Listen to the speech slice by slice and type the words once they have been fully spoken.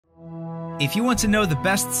If you want to know the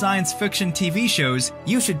best science fiction TV shows,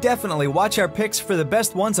 you should definitely watch our picks for the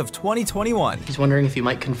best ones of 2021. He's wondering if you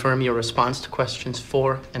might confirm your response to questions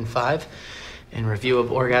 4 and 5 in review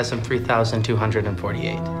of Orgasm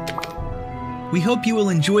 3248. We hope you will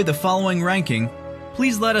enjoy the following ranking.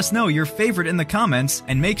 Please let us know your favorite in the comments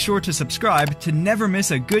and make sure to subscribe to never miss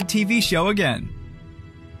a good TV show again.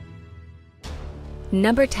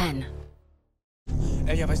 Number 10.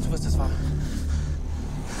 Elia, weißt du, was das war?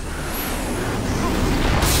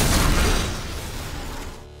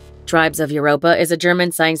 Tribes of Europa is a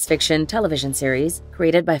German science fiction television series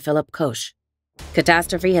created by Philip Koch.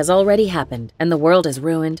 Catastrophe has already happened, and the world is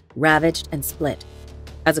ruined, ravaged, and split.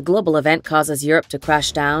 As a global event causes Europe to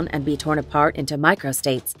crash down and be torn apart into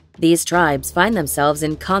microstates, these tribes find themselves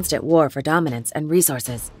in constant war for dominance and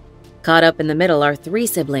resources. Caught up in the middle are 3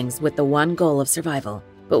 siblings with the one goal of survival.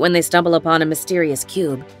 But when they stumble upon a mysterious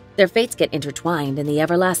cube, their fates get intertwined in the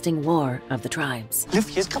everlasting war of the tribes. Liv,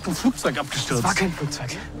 hier ist gerade ein Flugzeug abgestürzt. Es war kein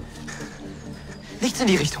Flugzeug. Nichts in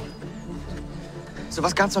die Richtung.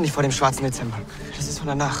 Sowas gab's noch nicht vor dem schwarzen Dezember. Das ist von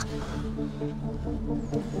danach.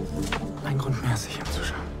 Ein Grund mehr, sich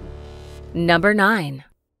anzuschauen. Number 9.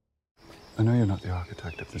 I know you're not the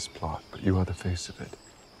architect of this plot, but you are the face of it.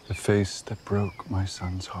 The face that broke my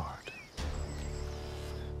son's heart.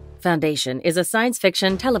 Foundation is a science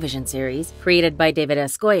fiction television series created by David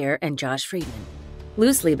S. Goyer and Josh Friedman.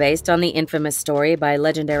 Loosely based on the infamous story by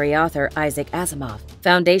legendary author Isaac Asimov,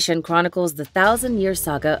 Foundation chronicles the 1,000-year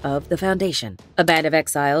saga of the Foundation, a band of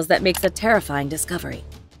exiles that makes a terrifying discovery.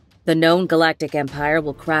 The known galactic empire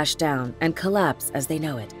will crash down and collapse as they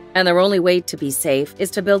know it, and their only way to be safe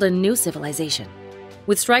is to build a new civilization.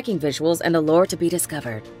 With striking visuals and a lore to be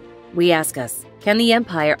discovered, we ask us, can the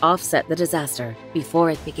Empire offset the disaster before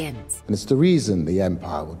it begins? And it's the reason the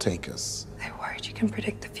Empire will take us. They're worried you can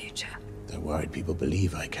predict the future. They're worried people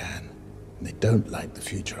believe I can. And they don't like the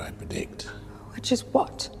future I predict. Which is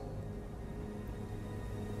what?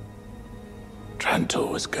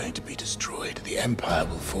 Trantor is going to be destroyed. The Empire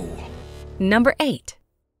will fall. Number 8.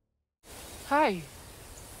 Hi.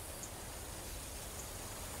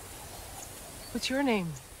 What's your name?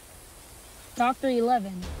 Dr.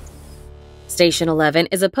 11. Station 11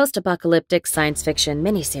 is a post-apocalyptic science fiction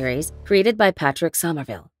miniseries created by Patrick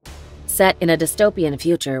Somerville. Set in a dystopian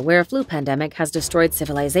future where a flu pandemic has destroyed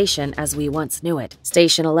civilization as we once knew it,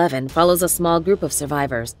 Station 11 follows a small group of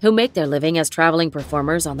survivors who make their living as traveling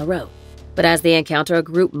performers on the road. But as they encounter a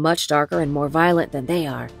group much darker and more violent than they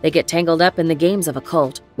are, they get tangled up in the games of a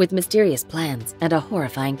cult with mysterious plans and a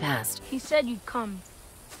horrifying past. He said you'd come.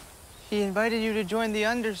 He invited you to join the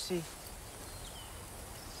Undersea.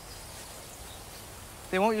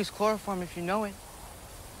 They won't use chloroform if you know it.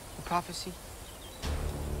 The prophecy.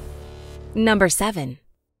 Number 7.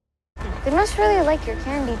 They must really like your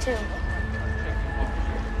candy, too.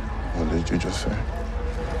 What did you just say?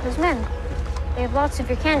 Those men. They have lots of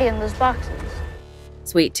your candy in those boxes.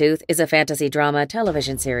 Sweet Tooth is a fantasy drama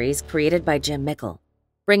television series created by Jim Mickle,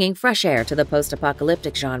 bringing fresh air to the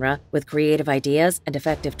post-apocalyptic genre with creative ideas and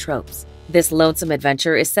effective tropes. This lonesome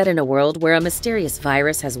adventure is set in a world where a mysterious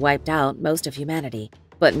virus has wiped out most of humanity.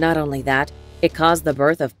 But not only that, it caused the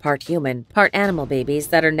birth of part human, part animal babies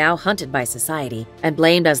that are now hunted by society and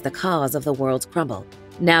blamed as the cause of the world's crumble.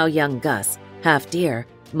 Now young Gus, half deer,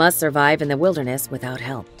 must survive in the wilderness without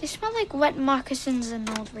help. They smell like wet moccasins and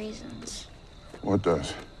old raisins. What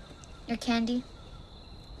does? Your candy.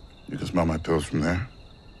 You can smell my toes from there.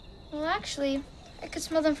 Well, actually, I could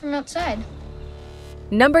smell them from outside.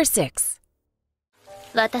 Number 6.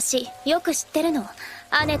 私、よく知ってるの。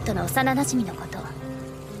アネットの幼馴染のこと。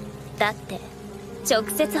だって、直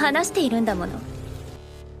接話しているんだもの。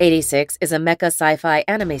86 is a mecha sci-fi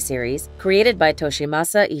anime series created by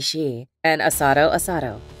Toshimasa Ishii and Asato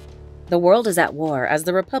Asato. The world is at war as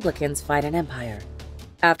the Republicans fight an empire.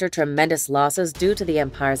 After tremendous losses due to the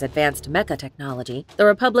Empire's advanced mecha technology, the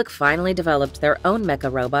Republic finally developed their own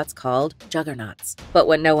mecha robots called Juggernauts. But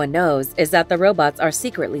what no one knows is that the robots are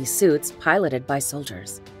secretly suits piloted by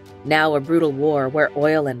soldiers. Now a brutal war where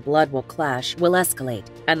oil and blood will clash will escalate,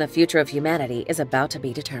 and the future of humanity is about to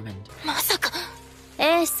be determined. まさか。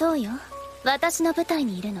そうよ。私の部隊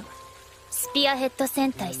にいるの。スピアヘッド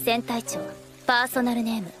戦隊戦隊長、パーソナル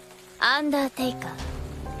ネーム、アンダーテイカー。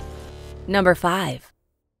Number 5.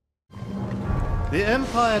 The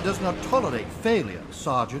Empire does not tolerate failure,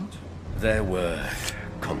 Sergeant. There were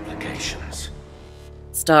complications.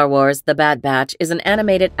 Star Wars: The Bad Batch is an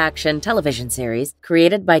animated action television series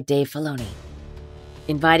created by Dave Filoni.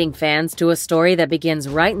 Inviting fans to a story that begins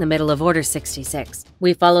right in the middle of Order 66,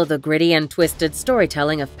 we follow the gritty and twisted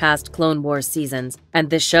storytelling of past Clone Wars seasons, and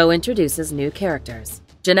this show introduces new characters.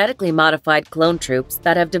 genetically modified clone troops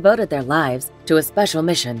that have devoted their lives to a special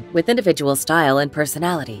mission with individual style and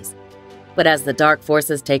personalities. But as the dark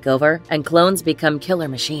forces take over and clones become killer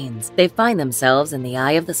machines, they find themselves in the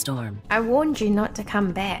eye of the storm. I warned you not to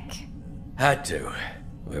come back. Had to.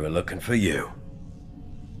 We were looking for you.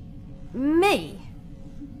 Me?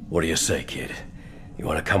 What do you say, kid? You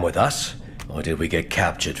want to come with us? Or did we get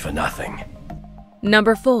captured for nothing?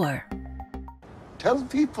 Number 4. Tell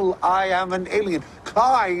people I am an alien.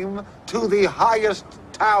 Climb to the highest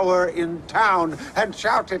tower in town and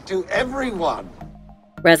shout it to everyone.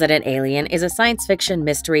 Resident Alien is a science fiction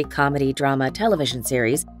mystery comedy drama television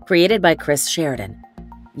series created by Chris Sheridan.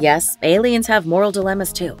 Yes, aliens have moral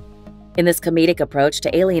dilemmas too. In this comedic approach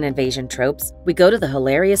to alien invasion tropes, we go to the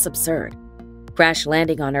hilarious absurd. Crash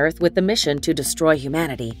landing on Earth with the mission to destroy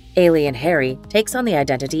humanity, Alien Harry takes on the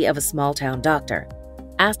identity of a small-town doctor.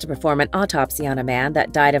 Asked to perform an autopsy on a man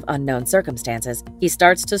that died of unknown circumstances, he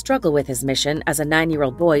starts to struggle with his mission as a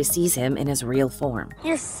 9-year-old boy sees him in his real form.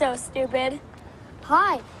 You're so stupid.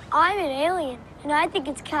 Hi, I'm an alien, and I think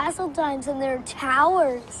it's castle times and there are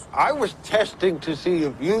towers. I was testing to see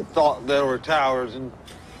if you thought there were towers, and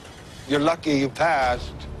you're lucky you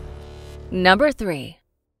passed. Number 3.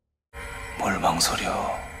 뭘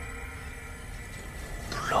망설여.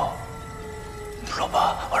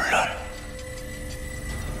 불러봐, 얼른.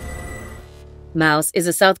 Mouse is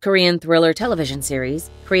a South Korean thriller television series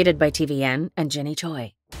created by TVN and Jenny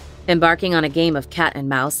Choi. Embarking on a game of cat and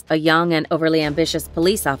mouse, a young and overly ambitious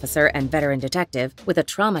police officer and veteran detective with a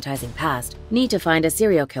traumatizing past need to find a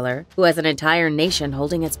serial killer who has an entire nation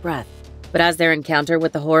holding its breath. But as their encounter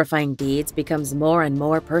with the horrifying deeds becomes more and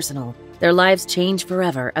more personal, their lives change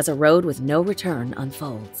forever as a road with no return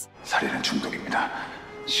unfolds. 살인은 중독입니다.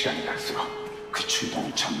 시간이 갈수록 그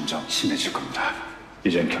중독은 점점 심해질 겁니다.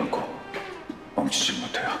 이젠 결코 멈추지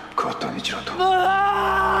못해요. 그 어떤 이지라도.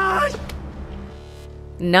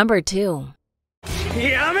 Number 2.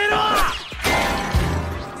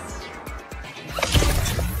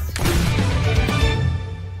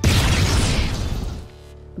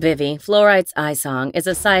 Vivy, Fluorite's Eye Song is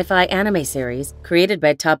a sci-fi anime series created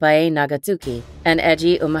by Tapae Nagatsuki and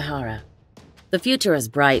Eiji Umehara. The future is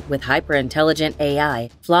bright with hyper-intelligent AI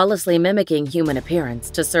flawlessly mimicking human appearance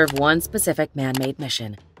to serve one specific man-made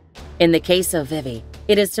mission. In the case of Vivy,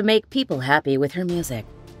 it is to make people happy with her music.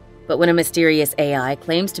 But when a mysterious AI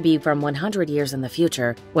claims to be from 100 years in the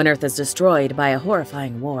future, when Earth is destroyed by a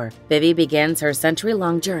horrifying war, Vivy begins her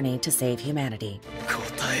century-long journey to save humanity.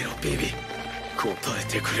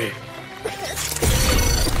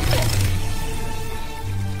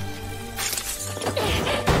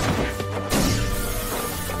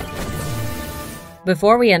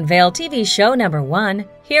 Before we unveil TV show number 1,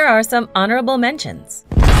 here are some honorable mentions.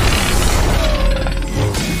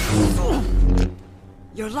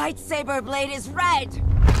 Your lightsaber blade is red!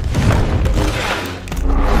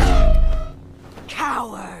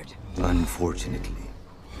 Coward! Unfortunately,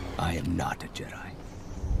 I am not a Jedi.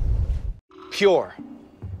 Pure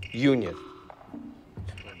union.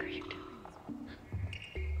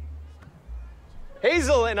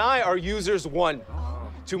 Hazel and I are users 1.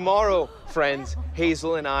 Tomorrow, friends,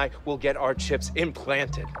 Hazel and I will get our chips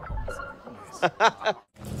implanted.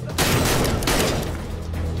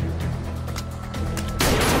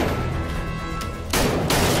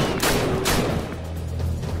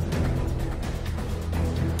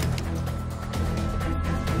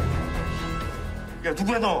 야,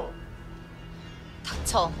 누구야 너?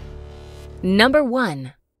 닥쳐. Number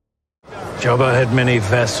 1. Jabba had many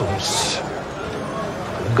vassals.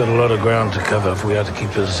 We've got a lot of ground to cover if we are to keep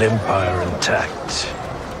his empire intact.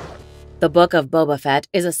 The Book of Boba Fett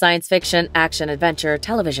is a science fiction action-adventure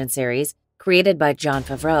television series created by Jon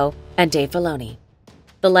Favreau and Dave Filoni.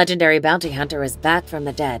 The legendary bounty hunter is back from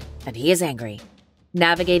the dead, and he is angry.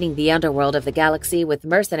 Navigating the underworld of the galaxy with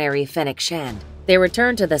mercenary Fennec Shand, they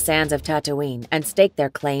return to the sands of Tatooine and stake their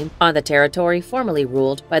claim on the territory formerly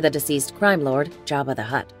ruled by the deceased crime lord Jabba the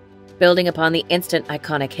Hutt. Building upon the instant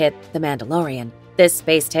iconic hit, The Mandalorian, this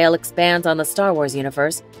space tale expands on the Star Wars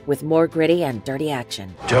universe with more gritty and dirty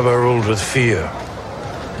action. Jabba ruled with fear.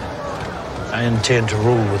 I intend to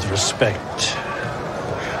rule with respect.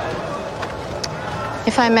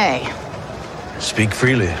 If I may. Speak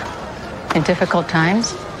freely. In difficult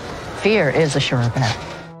times, fear is a sure bet.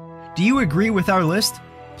 Do you agree with our list?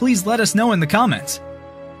 Please let us know in the comments.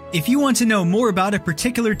 If you want to know more about a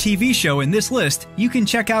particular TV show in this list, you can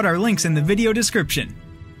check out our links in the video description.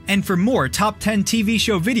 And for more top 10 TV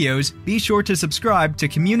show videos, be sure to subscribe to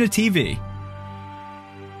communiTV.